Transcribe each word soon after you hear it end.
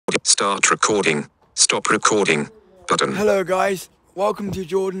Start recording. Stop recording. Button. Hello guys, welcome to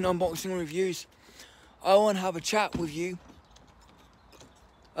Jordan Unboxing Reviews. I want to have a chat with you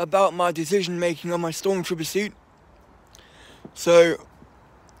about my decision making on my Stormtrooper suit. So,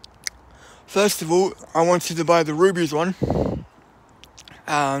 first of all, I wanted to buy the Rubies one.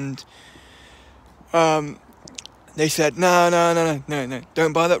 And they said, no,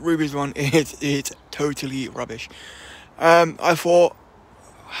 don't buy that Rubies one, it's totally rubbish. I thought,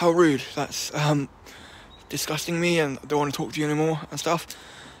 how rude, that's disgusting me and I don't want to talk to you anymore and stuff.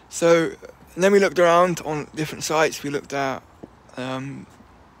 So then we looked around on different sites. We looked at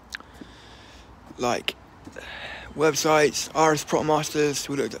like websites, RS Prop Masters,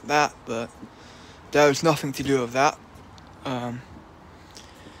 we looked at that, but there was nothing to do with that.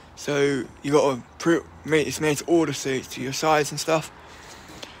 So you got to it's made to order suits to your size and stuff,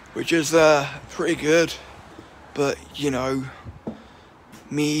 which is pretty good, but you know,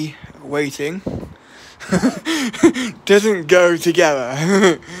 me waiting doesn't go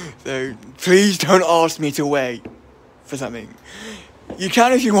together. So please don't ask me to wait for something. You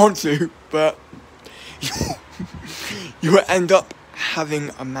can if you want to, but you will end up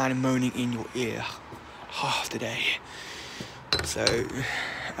having a man moaning in your ear half the day. So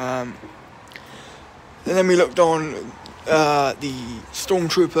and then we looked on the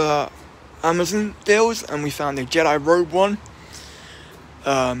Stormtrooper Amazon deals and we found the Jedi Robe one.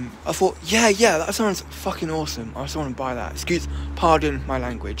 I thought, yeah, that sounds fucking awesome. I just want to buy that. Pardon my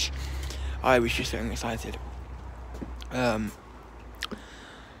language. I was just so excited. Put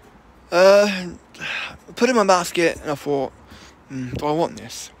it in my basket and I thought, do I want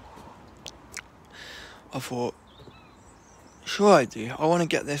this? I thought, sure I do. I want to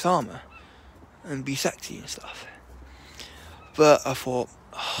get this armour and be sexy and stuff. But I thought,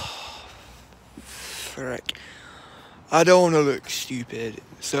 oh, frick, I don't want to look stupid.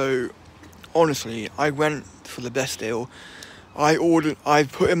 So honestly, I went for the best deal. I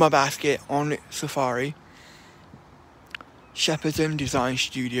put in my basket on Safari Shepperton Design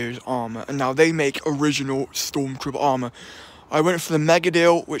Studios armour, and now they make original Stormtrooper armour. I went for the mega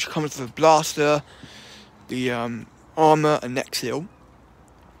deal, which comes with a blaster, the armour and neck seal.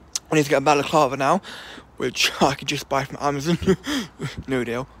 I need to get a balaclava now, which I could just buy from Amazon. No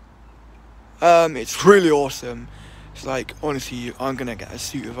deal. It's really awesome. It's like, honestly, I'm gonna get a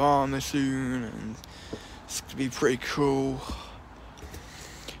suit of armour soon, and it's gonna be pretty cool.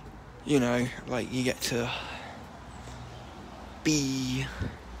 You know, like, you get to be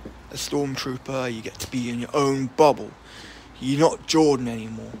a Stormtrooper, you get to be in your own bubble. You're not Jordan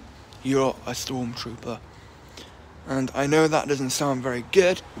anymore, you're a Stormtrooper. And I know that doesn't sound very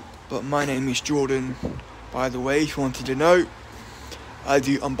good, but my name is Jordan, by the way, if you wanted to know. I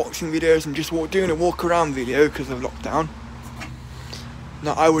do unboxing videos and just doing a walk around video because of lockdown.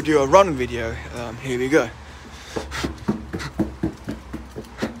 Now I would do a run video. Here we go.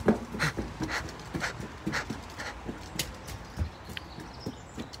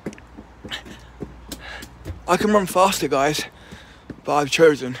 I can run faster, guys, but I've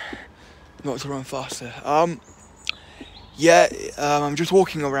chosen not to run faster. I'm just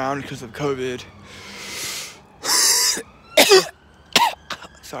walking around because of COVID.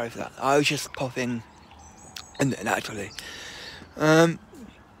 Sorry for that. I was just coughing, and naturally. My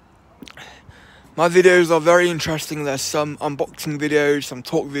videos are very interesting. There's some unboxing videos, some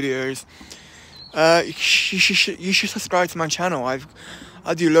talk videos. You should subscribe to my channel.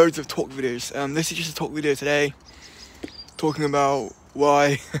 I do loads of talk videos. This is just a talk video today, talking about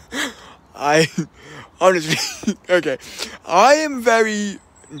why I honestly okay. I am very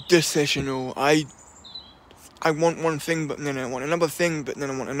decisional. I want one thing, but then I want another thing, but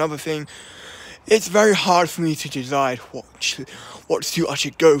then I want another thing. It's very hard for me to decide what suit I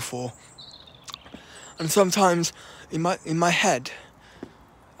should go for. And sometimes in my head,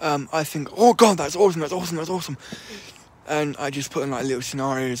 I think, oh god, that's awesome. And I just put in like little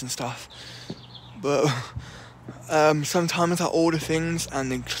scenarios and stuff. But sometimes I order things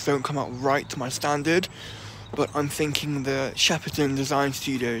and they just don't come out right to my standard. But I'm thinking the Shepperton Design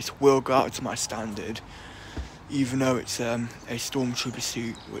Studios will go out to my standard, even though it's a Stormtrooper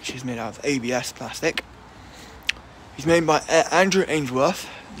suit, which is made out of ABS plastic. It's made by Andrew Ainsworth,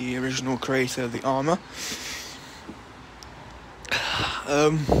 the original creator of the armour.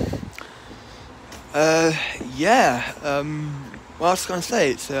 What else can I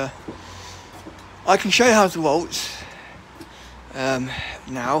say? It's I can show you how to waltz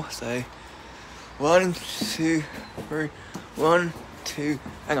now. So 1, 2, 3, 1, 2.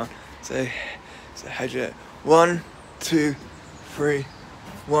 Hang on. So how'd you? 1, 2, 3,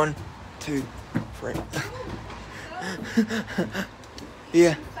 1, 2, 3.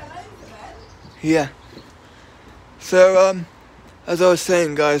 Yeah. yeah. So, as I was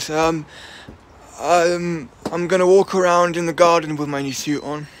saying, guys, I'm gonna walk around in the garden with my new suit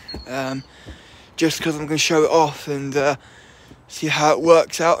on, just because I'm gonna show it off and see how it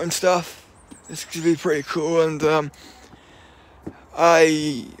works out and stuff. It's gonna be pretty cool, and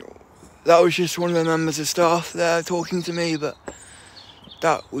that was just one of the members of staff there talking to me, but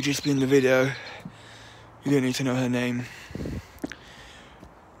that would just be in the video. You don't need to know her name.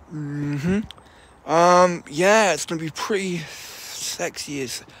 Yeah, it's gonna be pretty sexy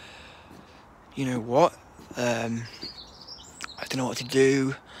as you know what. I don't know what to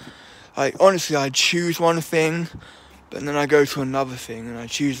do. Honestly, I choose one thing, but then I go to another thing, and I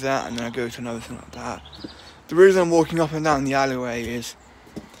choose that, and then I go to another thing like that. The reason I'm walking up and down the alleyway is,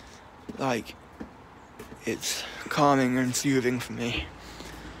 like, it's calming and soothing for me.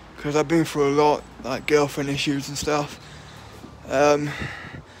 Because I've been through a lot, like girlfriend issues and stuff.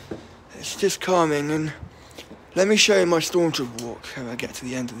 It's just calming, and let me show you my stormtrooper walk when I get to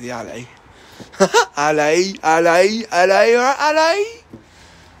the end of the alley. Alley.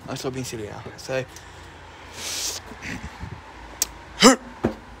 I stop being silly now. So,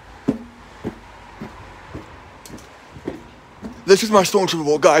 this is my stormtrooper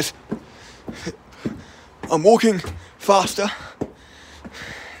walk, guys. I'm walking faster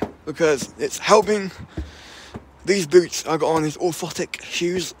because it's helping. These boots I got on, these orthotic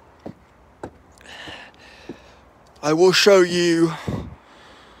shoes. I will show you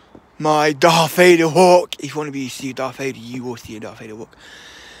my Darth Vader walk. If you want to see Darth Vader, you will see a Darth Vader walk.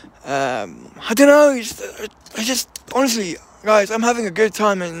 I don't know, I just, honestly, guys, I'm having a good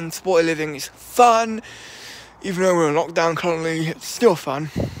time in sporty living. It's fun. Even though we're in lockdown currently, it's still fun.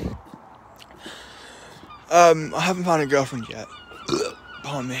 I haven't found a girlfriend yet.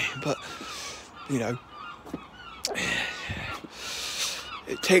 Pardon me, but, you know,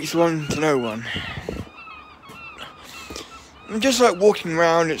 it takes one to know one. I'm just like walking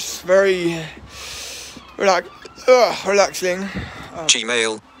around, it's very relaxing.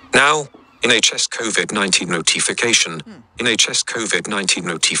 Gmail, now, NHS COVID-19 notification. NHS COVID-19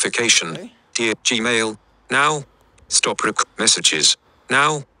 notification. Okay. Dear Gmail, now, stop messages.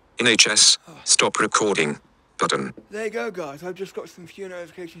 Now, NHS, stop recording. Button. There you go, guys. I've just got some few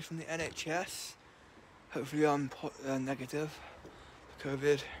notifications from the NHS. Hopefully I'm negative for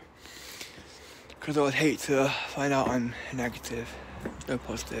COVID. Because I would hate to find out I'm negative. No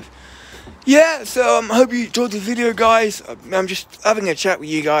positive. Yeah, so I hope you enjoyed the video, guys. I'm just having a chat with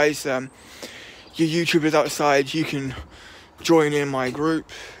you guys. You YouTubers outside, you can join in my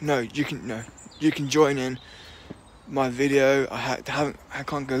group. You can join in my video. I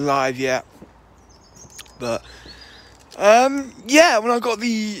can't go live yet. But yeah, when I got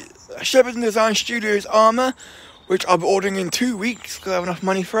the Shepherd and Design Studios armour, which I'll be ordering in 2 weeks because I have enough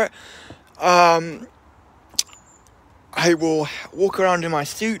money for it. I will walk around in my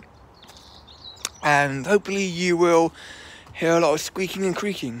suit, and hopefully you will hear a lot of squeaking and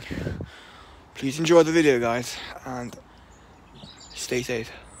creaking. Please enjoy the video, guys, and stay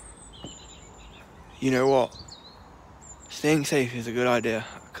safe. You know what? Staying safe is a good idea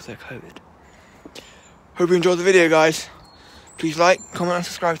because of COVID. Hope you enjoyed the video, guys. Please like, comment and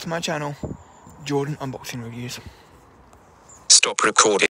subscribe to my channel, Jordan Unboxing Reviews. Stop recording.